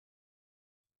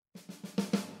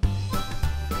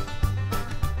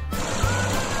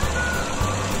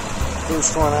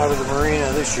First one out of the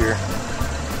marina this year.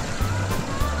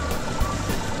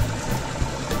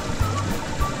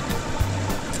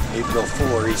 April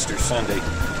 4, Easter Sunday.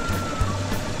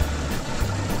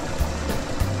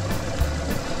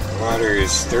 Water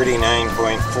is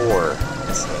 39.4,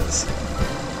 it says.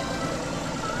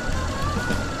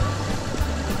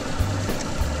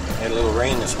 Had a little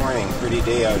rain this morning, pretty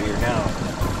day out here now.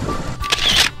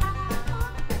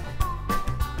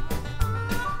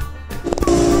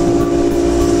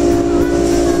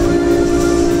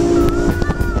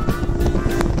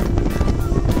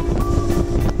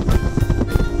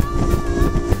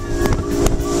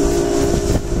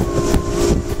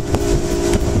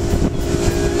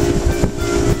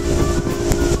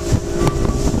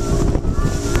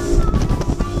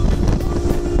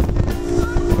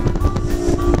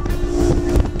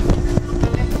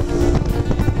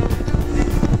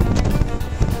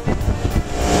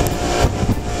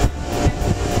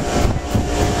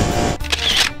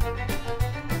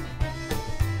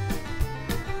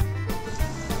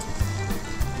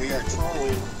 We are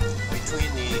trolling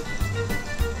between the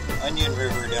Onion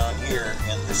River down here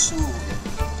and the Sioux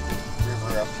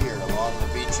River up here along the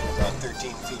beach in about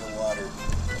 13 feet of water.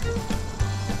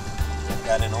 I've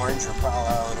got an orange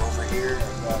Rapala out over here.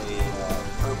 I've got a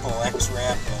purple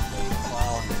X-Rap and a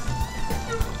clown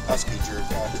husky jerk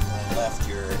out to my left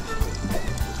here.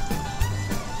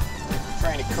 We're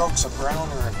trying to coax a brown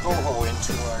or a coho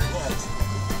into our net.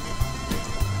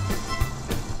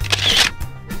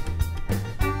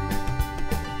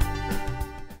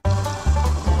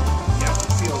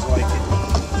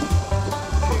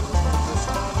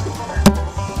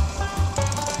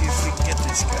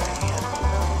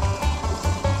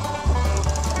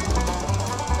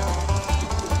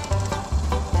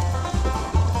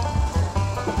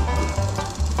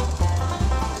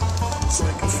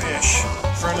 Like a fish.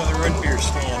 Front of the root beer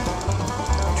stand.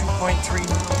 2.3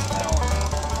 miles an hour.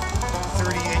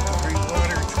 38-degree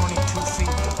water, 22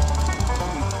 feet.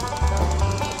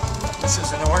 This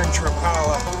is an orange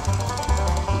Rapala.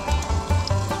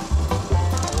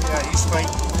 Oh yeah, he's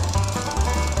fighting.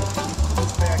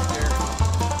 He's back there.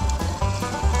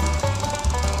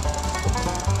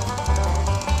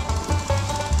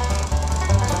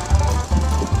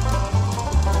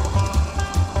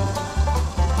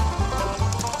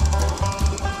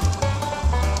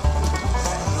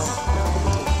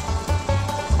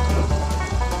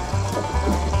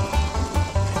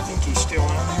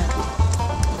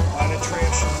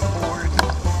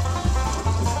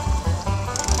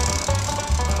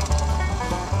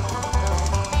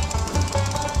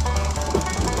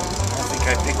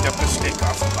 I picked up a stick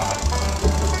off the bottom.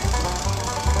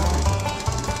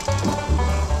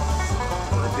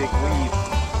 Or a big weed.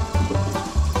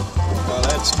 Well,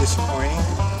 that's disappointing.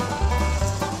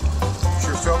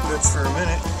 Sure felt good for a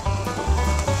minute.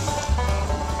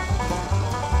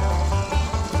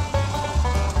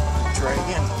 Try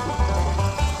again.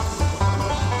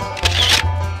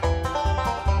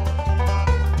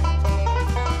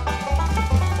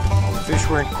 Fish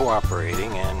weren't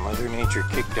cooperating and Mother Nature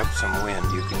kicked up some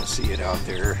wind. You can see it out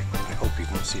there. I hope you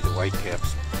can see the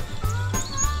whitecaps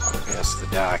out past the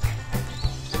dock.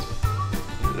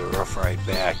 Do the rough ride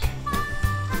back.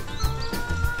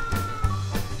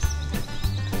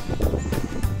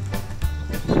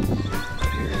 But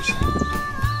here's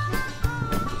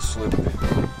the slip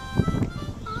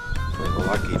for the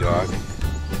lucky dog.